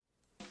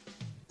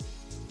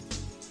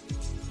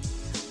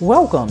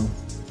Welcome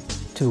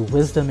to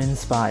Wisdom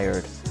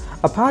Inspired,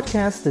 a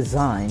podcast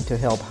designed to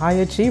help high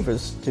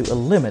achievers to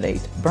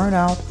eliminate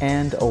burnout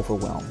and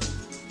overwhelm.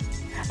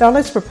 Now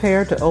let's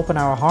prepare to open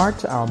our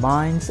hearts, our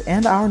minds,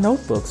 and our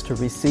notebooks to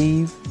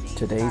receive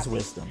today's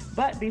wisdom.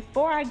 But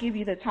before I give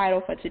you the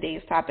title for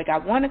today's topic, I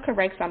want to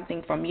correct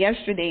something from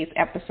yesterday's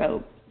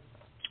episode.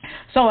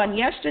 So on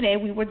yesterday,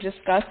 we were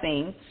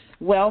discussing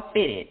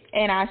well-fitted,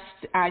 and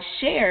I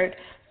shared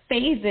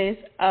phases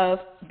of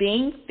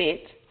being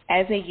fit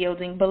as a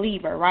yielding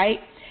believer, right?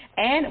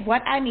 And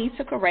what I need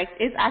to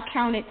correct is I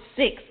counted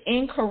 6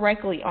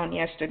 incorrectly on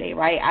yesterday,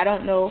 right? I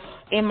don't know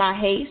in my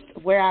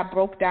haste where I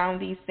broke down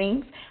these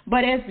things,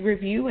 but as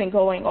review and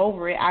going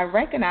over it, I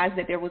recognized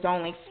that there was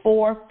only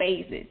 4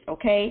 phases,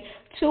 okay?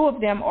 2 of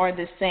them are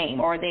the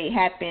same, or they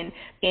happen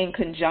in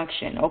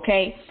conjunction,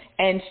 okay?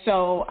 And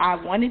so I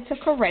wanted to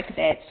correct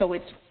that. So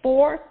it's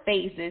 4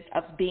 phases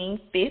of being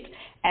fit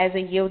as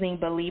a yielding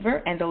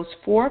believer, and those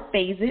 4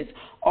 phases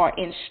are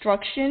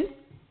instruction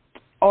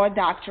or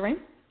doctrine,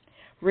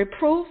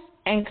 reproof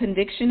and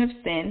conviction of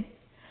sin,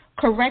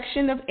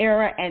 correction of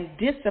error and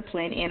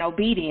discipline in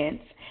obedience,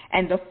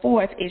 and the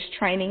 4th is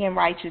training in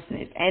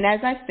righteousness. And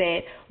as I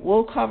said,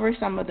 we'll cover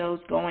some of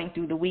those going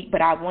through the week,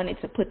 but I wanted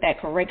to put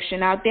that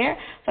correction out there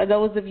for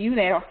those of you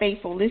that are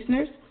faithful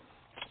listeners.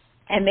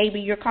 And maybe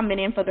you're coming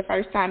in for the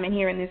first time and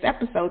hearing this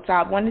episode, so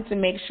I wanted to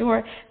make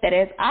sure that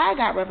as I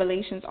got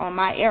revelations on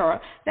my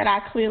error, that I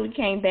clearly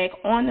came back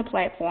on the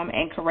platform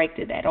and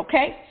corrected that,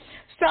 okay?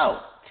 So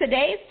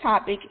today's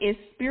topic is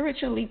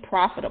spiritually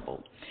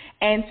profitable.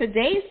 And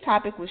today's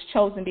topic was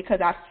chosen because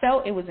I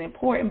felt it was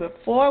important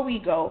before we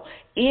go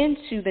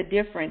into the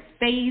different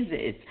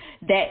phases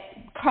that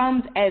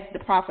comes as the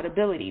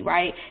profitability,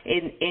 right?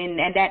 And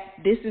that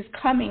this is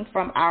coming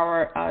from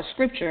our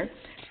scripture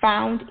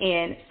found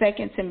in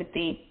 2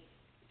 Timothy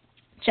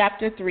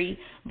chapter 3,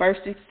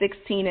 verses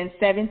 16 and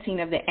 17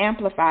 of the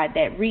Amplified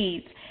that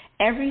reads,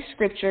 "Every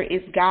scripture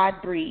is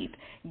God-breathed,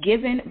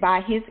 given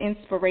by his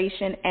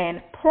inspiration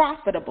and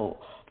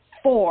profitable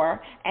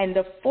for," and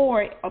the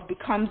 4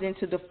 becomes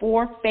into the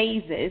 4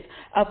 phases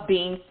of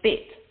being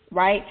fit,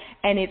 right?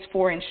 And it's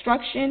for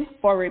instruction,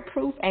 for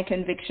reproof and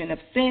conviction of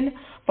sin,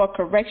 for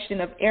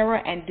correction of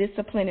error and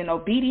discipline in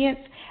obedience,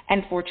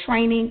 and for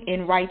training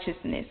in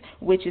righteousness,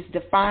 which is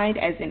defined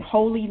as in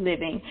holy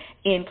living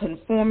in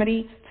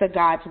conformity to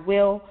God's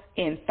will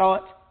in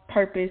thought,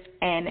 purpose,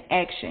 and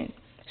action,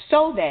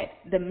 so that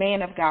the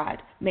man of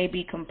God may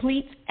be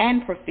complete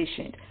and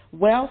proficient,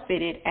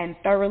 well-fitted, and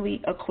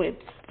thoroughly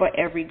equipped for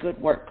every good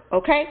work.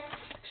 Okay?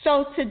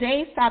 So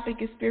today's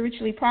topic is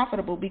spiritually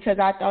profitable because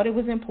I thought it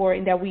was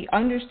important that we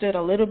understood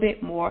a little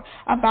bit more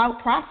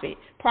about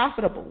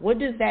profitable. What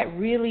does that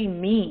really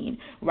mean,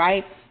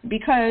 right?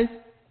 Because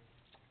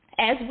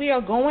as we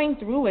are going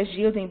through as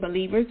yielding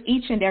believers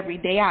each and every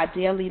day, our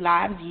daily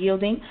lives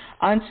yielding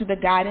unto the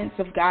guidance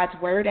of God's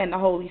word and the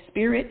Holy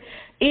Spirit,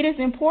 it is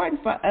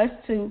important for us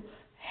to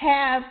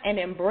have and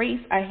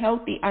embrace a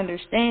healthy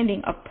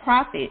understanding of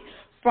profit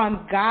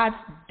from God's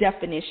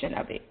definition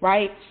of it,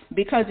 right?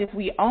 Because if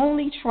we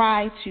only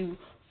try to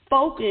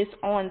focus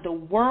on the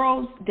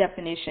world's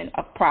definition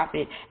of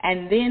profit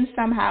and then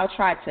somehow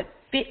try to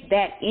fit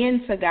that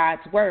into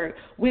God's word,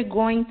 we're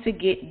going to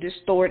get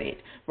distorted,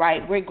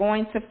 right? We're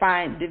going to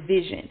find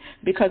division,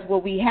 because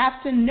what we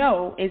have to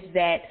know is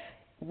that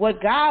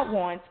what God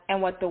wants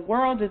and what the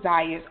world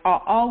desires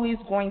are always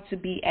going to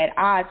be at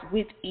odds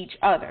with each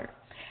other.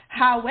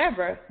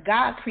 However,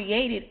 God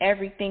created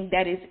everything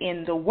that is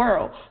in the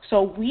world.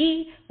 So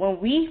when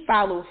we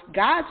follow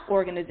God's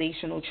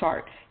organizational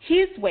chart,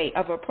 his way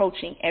of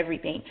approaching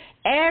everything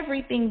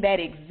that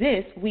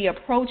exists, we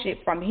approach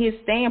it from his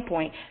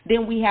standpoint,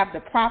 then we have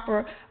the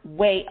proper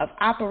way of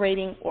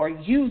operating or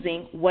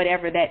using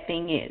whatever that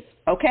thing is.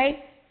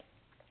 Okay?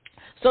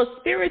 So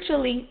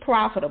spiritually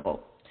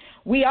profitable.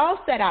 We all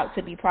set out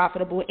to be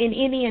profitable in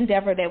any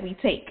endeavor that we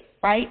take,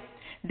 right?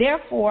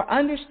 Therefore,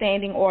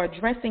 understanding or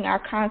addressing our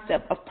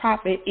concept of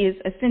profit is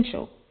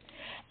essential.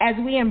 As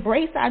we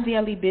embrace our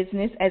daily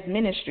business as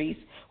ministries,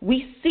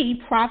 we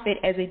see profit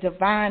as a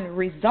divine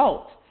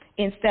result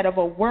instead of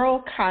a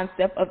world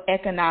concept of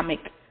economic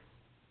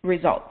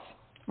results,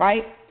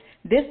 right?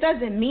 This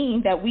doesn't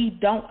mean that we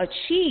don't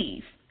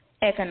achieve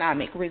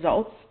economic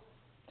results,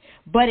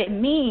 but it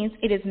means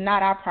it is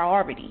not our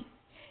priority.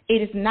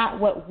 It is not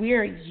what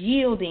we're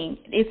yielding.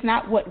 It's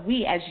not what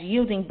we as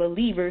yielding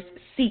believers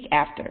seek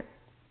after.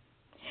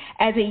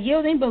 As a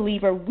yielding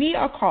believer, we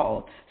are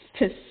called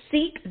to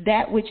seek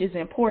that which is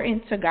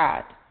important to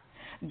God.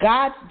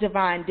 God's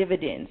divine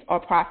dividends or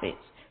profits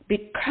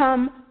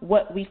become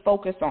what we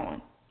focus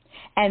on.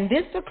 And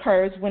this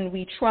occurs when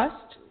we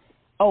trust,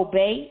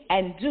 obey,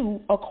 and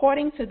do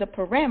according to the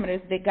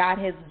parameters that God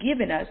has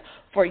given us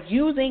for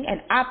using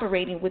and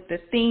operating with the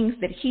things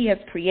that he has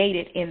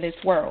created in this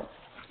world.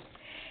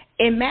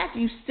 In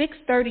Matthew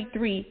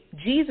 6:33,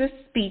 Jesus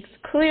speaks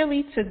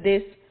clearly to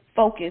this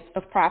focus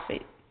of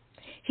profit.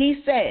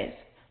 He says,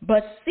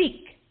 "But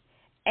seek,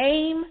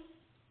 aim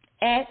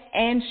at,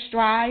 and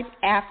strive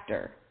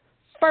after,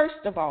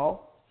 first of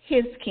all,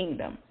 his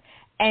kingdom,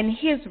 and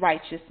his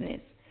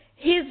righteousness,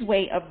 his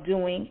way of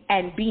doing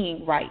and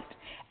being right.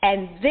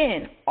 And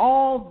then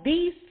all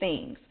these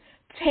things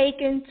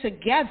taken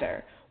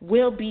together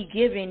will be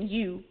given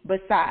you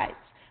besides.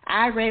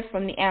 I read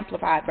from the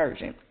Amplified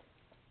Version.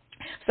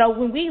 So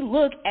when we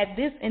look at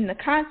this in the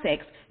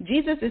context,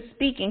 Jesus is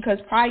speaking, because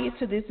prior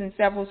to this in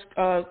several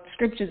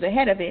scriptures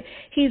ahead of it,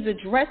 he's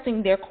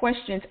addressing their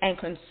questions and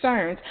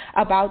concerns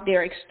about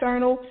their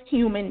external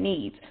human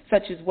needs,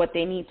 such as what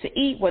they need to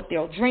eat, what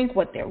they'll drink,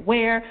 what they'll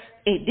wear.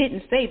 It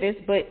didn't say this,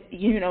 but,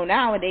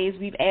 nowadays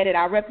we've added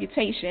our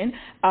reputation,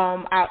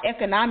 our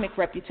economic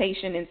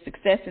reputation and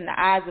success in the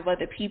eyes of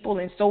other people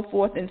and so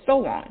forth and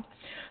so on.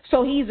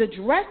 So he's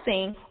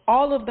addressing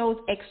all of those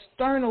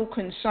external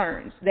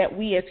concerns that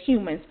we as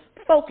humans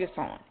focus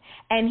on.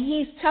 And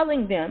he's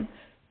telling them,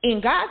 in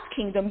God's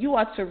kingdom, you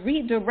are to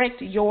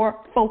redirect your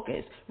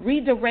focus,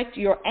 redirect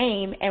your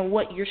aim and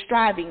what you're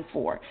striving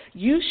for.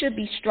 You should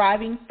be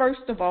striving,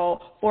 first of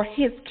all, for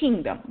his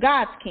kingdom,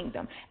 God's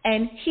kingdom,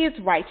 and his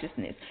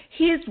righteousness,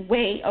 his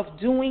way of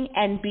doing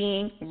and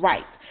being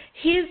right,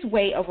 his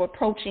way of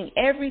approaching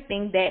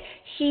everything that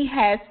he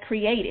has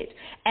created.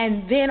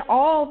 And then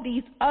all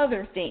these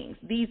other things,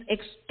 these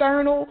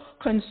external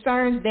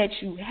concerns that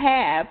you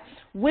have,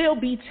 will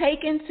be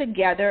taken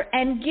together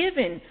and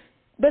given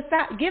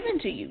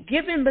to you,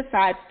 given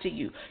besides to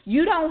you.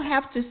 You don't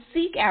have to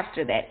seek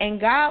after that.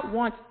 And God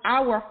wants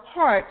our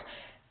heart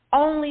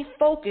only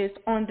focused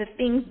on the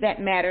things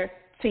that matter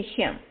to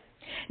him.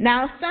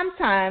 Now,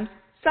 sometimes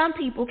some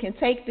people can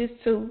take this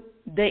to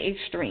the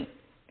extreme.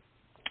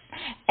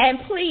 And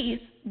please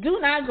do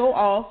not go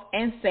off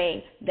and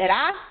say that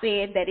I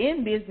said that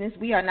in business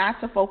we are not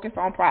to focus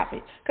on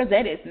profit, because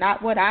that is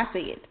not what I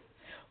said.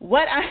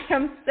 What I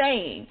am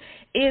saying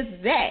is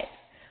that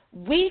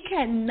we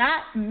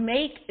cannot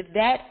make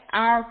that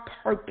our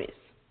purpose.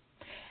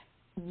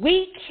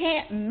 We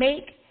can't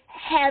make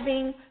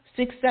having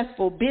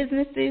successful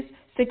businesses,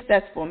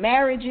 successful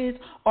marriages,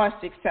 or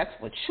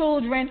successful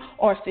children,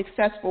 or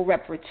successful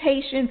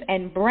reputations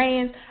and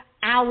brands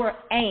our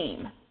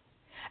aim.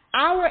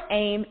 Our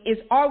aim is,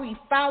 are we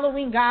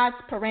following God's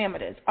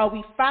parameters? Are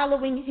we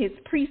following his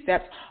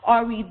precepts?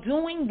 Are we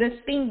doing the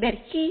thing that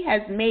he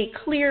has made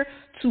clear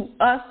to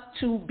us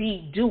to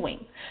be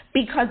doing?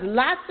 Because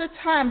lots of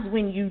times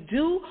when you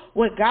do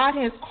what God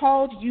has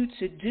called you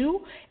to do,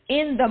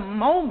 in the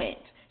moment,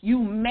 you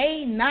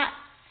may not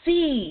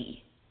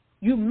see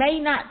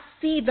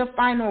the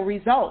final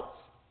results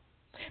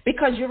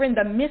because you're in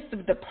the midst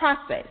of the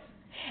process.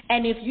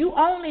 And if you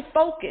only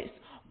focus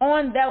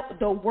on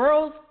the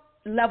world's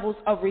levels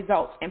of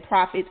results and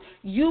profits,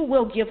 you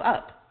will give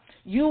up.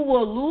 You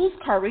will lose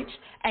courage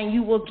and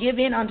you will give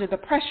in under the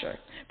pressure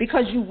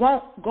because you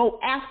won't go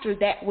after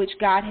that which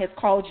God has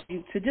called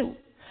you to do.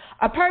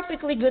 A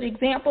perfectly good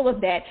example of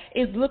that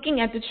is looking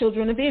at the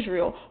children of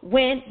Israel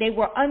when they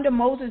were under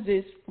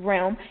Moses'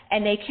 realm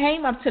and they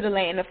came up to the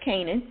land of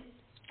Canaan,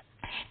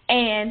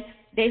 and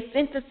they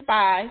sent the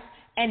spies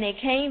and they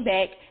came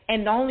back,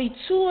 and only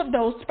 2 of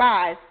those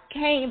spies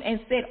came and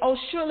said, oh,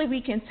 surely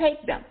we can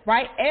take them,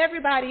 right?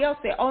 Everybody else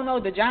said, oh, no,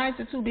 the giants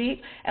are too big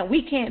and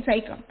we can't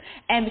take them.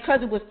 And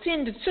because it was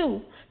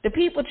 10-2, the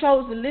people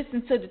chose to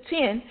listen to the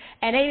 10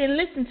 and they didn't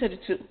listen to the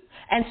 2.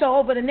 And so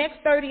over the next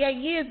 38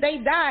 years, they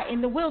died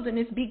in the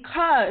wilderness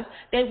because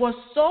they were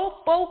so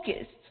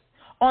focused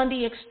on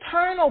the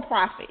external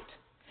profit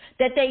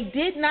that they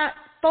did not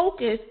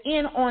focus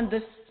in on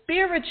the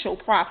spiritual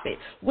profit,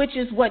 which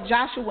is what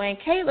Joshua and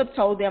Caleb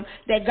told them,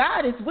 that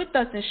God is with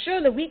us and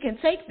surely we can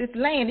take this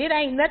land. It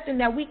ain't nothing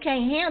that we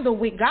can't handle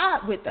with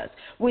God with us.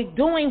 We're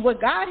doing what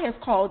God has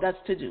called us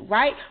to do,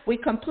 right?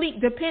 With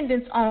complete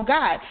dependence on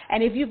God.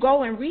 And if you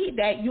go and read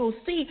that, you'll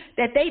see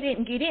that they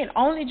didn't get in.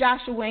 Only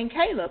Joshua and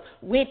Caleb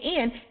went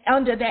in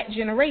under that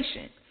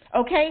generation.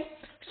 Okay?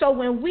 So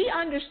when we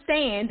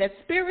understand that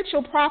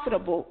spiritually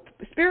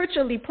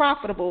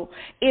profitable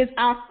is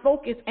our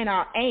focus and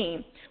our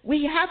aim,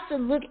 we have to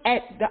look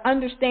at the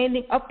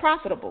understanding of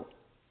profitable.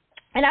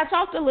 And I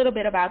talked a little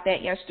bit about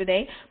that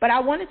yesterday, but I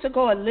wanted to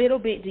go a little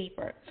bit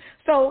deeper.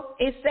 So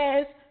it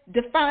says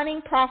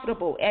defining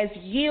profitable as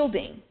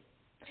yielding,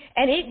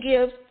 and it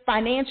gives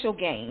financial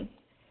gain.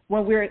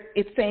 When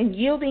it's saying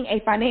yielding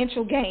a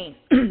financial gain,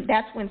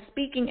 that's when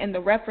speaking in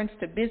the reference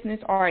to business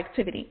or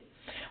activity.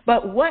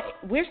 But what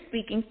we're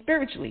speaking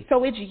spiritually,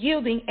 so it's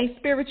yielding a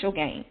spiritual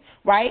gain,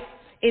 right?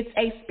 It's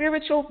a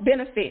spiritual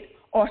benefit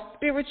or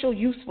spiritual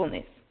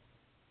usefulness.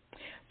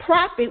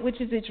 Profit,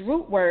 which is its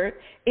root word,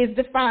 is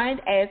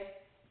defined as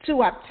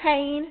to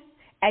obtain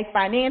a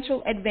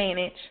financial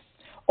advantage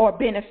or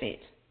benefit.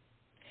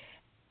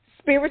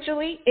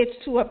 Spiritually,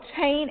 it's to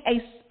obtain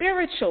a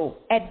spiritual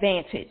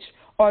advantage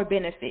or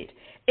benefit,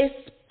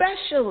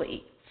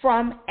 especially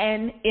from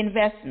an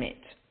investment,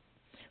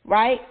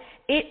 right?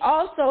 It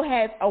also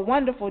has a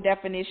wonderful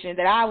definition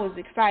that I was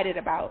excited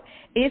about.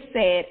 It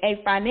said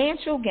a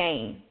financial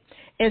gain,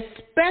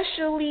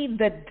 especially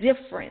the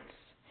difference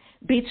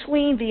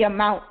between the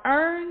amount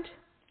earned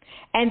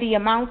and the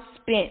amount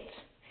spent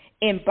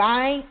in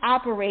buying,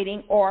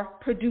 operating, or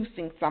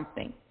producing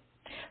something.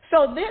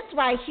 So this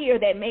right here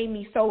that made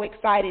me so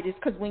excited is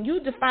because when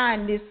you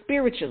define this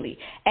spiritually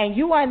and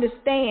you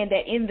understand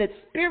that in the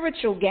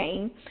spiritual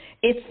game,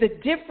 it's the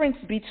difference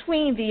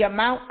between the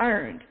amount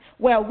earned.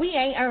 Well, we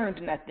ain't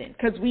earned nothing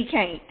because we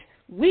can't.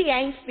 We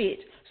ain't fit.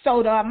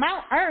 So the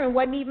amount earned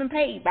wasn't even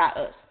paid by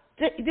us.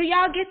 Do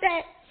y'all get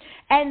that?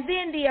 And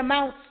then the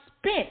amount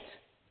spent,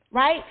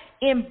 right,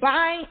 in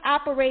buying,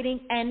 operating,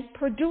 and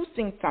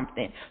producing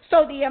something.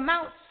 So the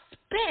amount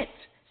spent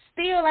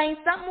still ain't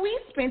something we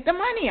spent the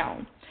money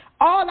on.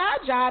 All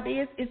our job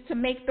is to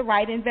make the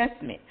right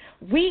investment.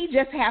 We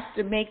just have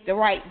to make the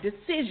right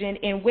decision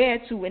in where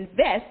to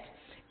invest,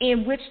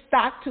 in which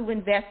stock to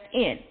invest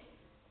in.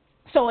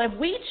 So if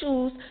we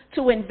choose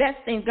to invest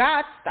in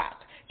God's stock,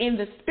 in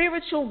the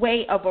spiritual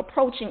way of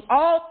approaching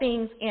all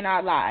things in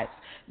our lives,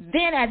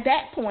 then at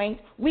that point,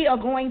 we are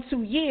going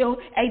to yield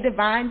a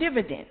divine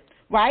dividend,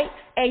 right?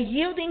 A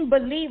yielding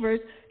believer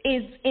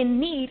is in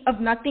need of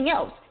nothing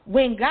else.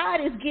 When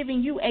God is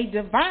giving you a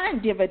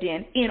divine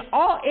dividend in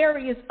all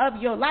areas of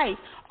your life,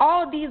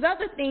 all these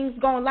other things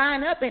going to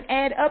line up and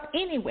add up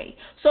anyway.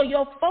 So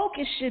your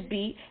focus should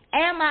be,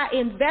 am I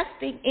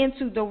investing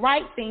into the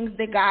right things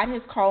that God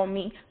has called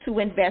me to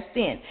invest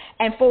in?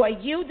 And for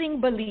a yielding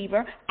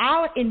believer,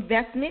 our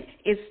investment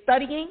is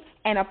studying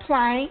and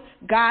applying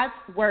God's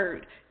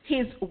word,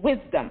 his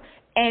wisdom.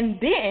 And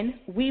then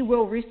we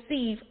will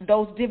receive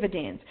those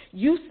dividends.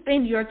 You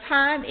spend your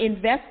time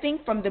investing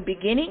from the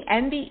beginning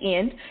and the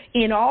end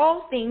in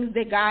all things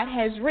that God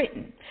has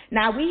written.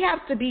 Now, we have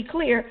to be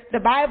clear, the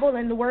Bible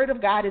and the Word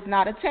of God is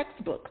not a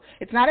textbook.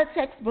 It's not a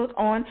textbook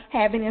on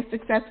running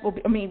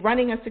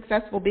a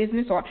successful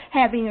business or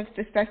having a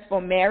successful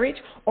marriage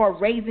or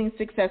raising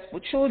successful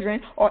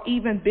children or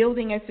even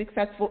building a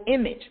successful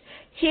image.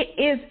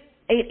 It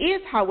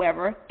is,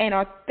 however, an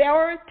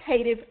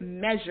authoritative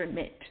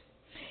measurement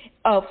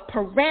of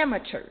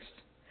parameters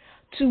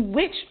to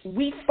which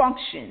we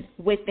function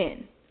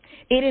within.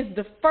 It is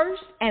the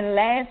first and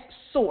last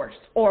source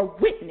or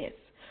witness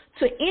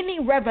to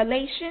any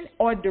revelation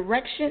or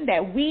direction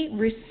that we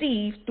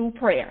receive through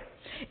prayer.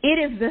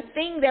 It is the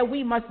thing that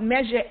we must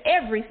measure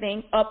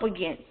everything up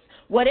against.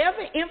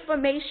 Whatever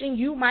information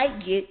you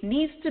might get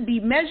needs to be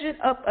measured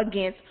up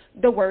against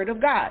the Word of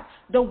God.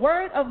 The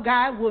Word of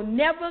God will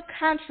never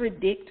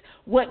contradict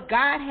what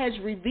God has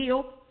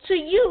revealed to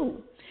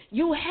you.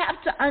 You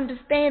have to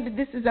understand that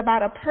this is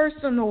about a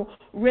personal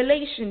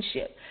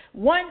relationship.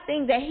 One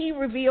thing that he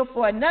revealed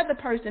for another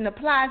person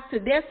applies to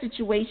their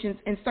situations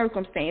and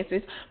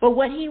circumstances, but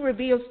what he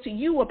reveals to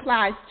you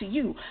applies to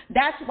you.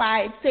 That's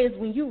why it says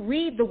when you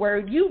read the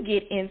word, you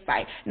get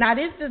insight. Now,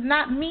 this does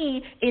not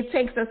mean it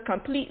takes us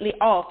completely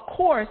off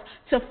course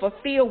to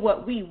fulfill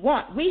what we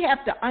want. We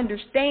have to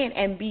understand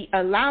and be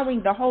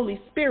allowing the Holy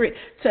Spirit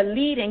to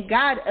lead and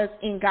guide us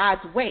in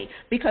God's way,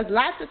 because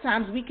lots of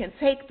times we can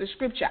take the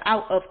scripture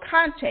out of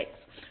context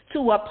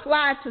to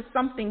apply to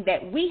something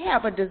that we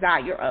have a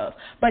desire of.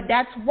 But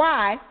that's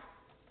why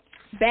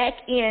back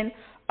in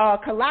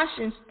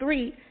Colossians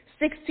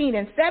 3:16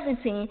 and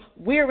 17,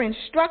 we're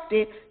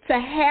instructed to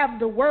have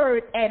the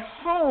word at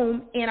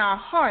home in our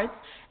hearts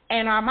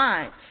and our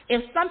minds.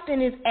 If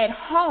something is at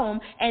home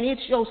and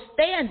it's your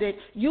standard,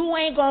 you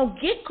ain't going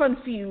to get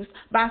confused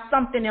by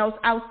something else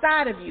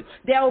outside of you.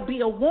 There will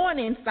be a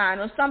warning sign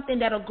or something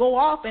that will go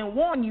off and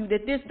warn you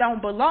that this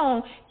don't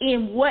belong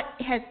in what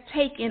has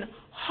taken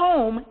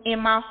home in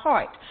my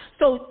heart.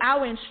 So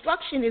our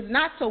instruction is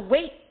not to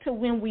wait to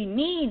when we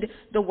need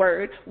the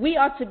word. We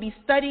are to be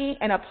studying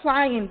and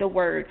applying the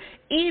word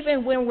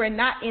even when we're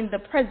not in the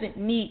present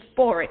need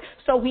for it.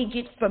 So we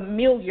get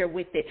familiar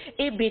with it.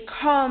 It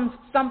becomes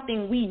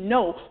something we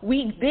know.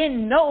 We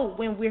then know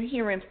when we're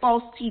hearing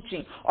false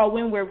teaching or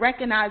when we're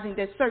recognizing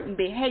that certain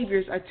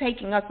behaviors are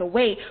taking us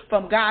away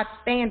from God's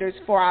standards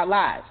for our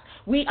lives.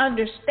 We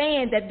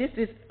understand that this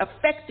is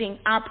affecting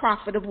our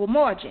profitable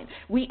margin.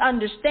 We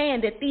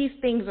understand that these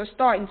things are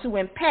starting to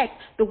impact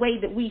the way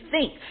that we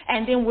think.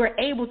 And then we're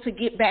able to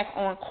get back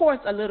on course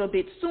a little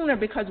bit sooner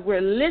because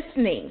we're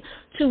listening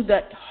to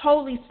the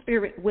Holy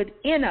Spirit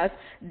within us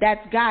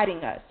that's guiding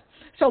us.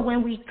 So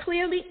when we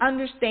clearly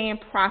understand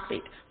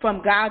profit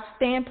from God's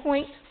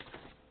standpoint,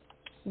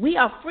 we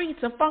are free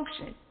to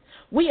function.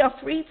 We are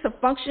free to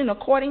function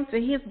according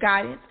to his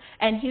guidance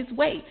and his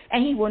way,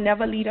 and he will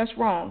never lead us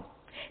wrong.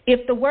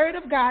 If the word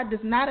of God does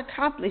not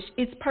accomplish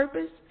its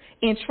purpose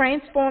in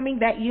transforming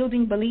that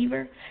yielding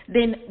believer,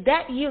 then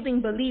that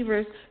yielding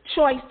believer's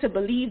choice to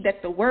believe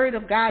that the word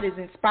of God is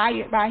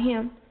inspired by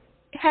him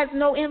has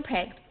no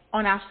impact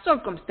on our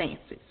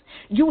circumstances.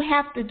 You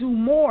have to do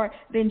more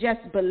than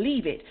just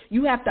believe it.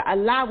 You have to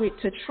allow it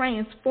to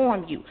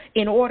transform you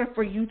in order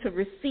for you to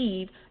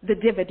receive the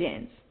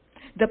dividends.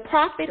 The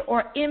profit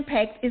or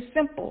impact is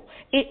simple.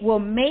 It will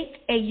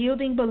make a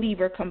yielding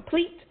believer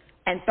complete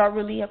and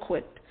thoroughly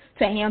equipped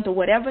to handle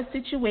whatever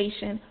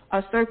situation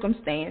or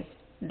circumstance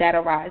that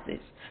arises.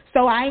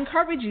 So I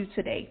encourage you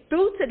today,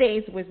 through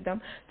today's wisdom,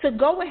 to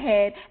go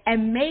ahead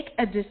and make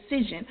a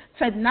decision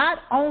to not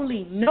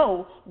only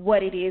know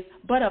what it is,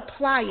 but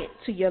apply it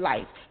to your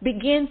life.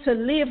 Begin to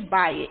live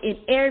by it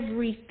in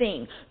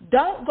everything.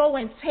 Don't go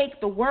and take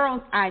the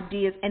world's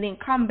ideas and then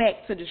come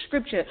back to the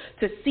scripture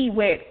to see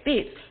where it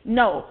fits.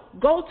 No,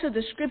 go to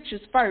the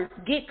scriptures first.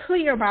 Get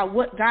clear about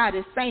what God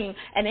is saying.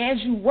 And as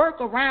you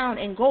work around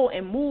and go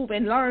and move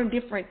and learn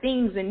different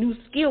things and new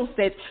skill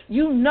sets,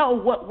 you know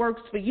what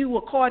works for you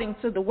according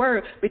to the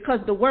word, because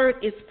the word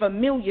is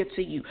familiar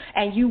to you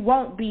and you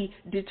won't be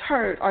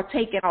deterred or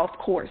taken off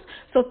course.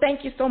 So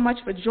thank you so much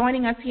for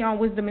joining us here on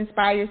Wisdom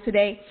Inspires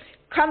today.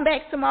 Come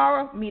back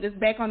tomorrow. Meet us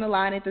back on the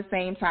line at the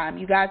same time.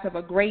 You guys have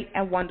a great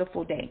and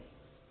wonderful day.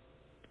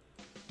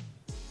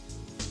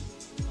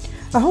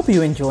 I hope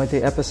you enjoyed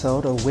the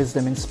episode of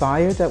Wisdom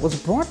Inspired that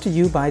was brought to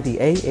you by the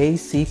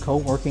AAC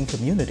Co-working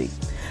Community,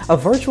 a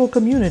virtual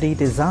community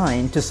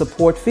designed to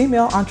support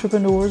female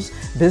entrepreneurs,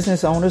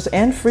 business owners,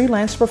 and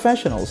freelance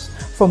professionals.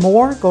 For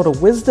more, go to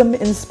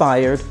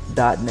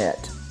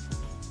wisdominspired.net.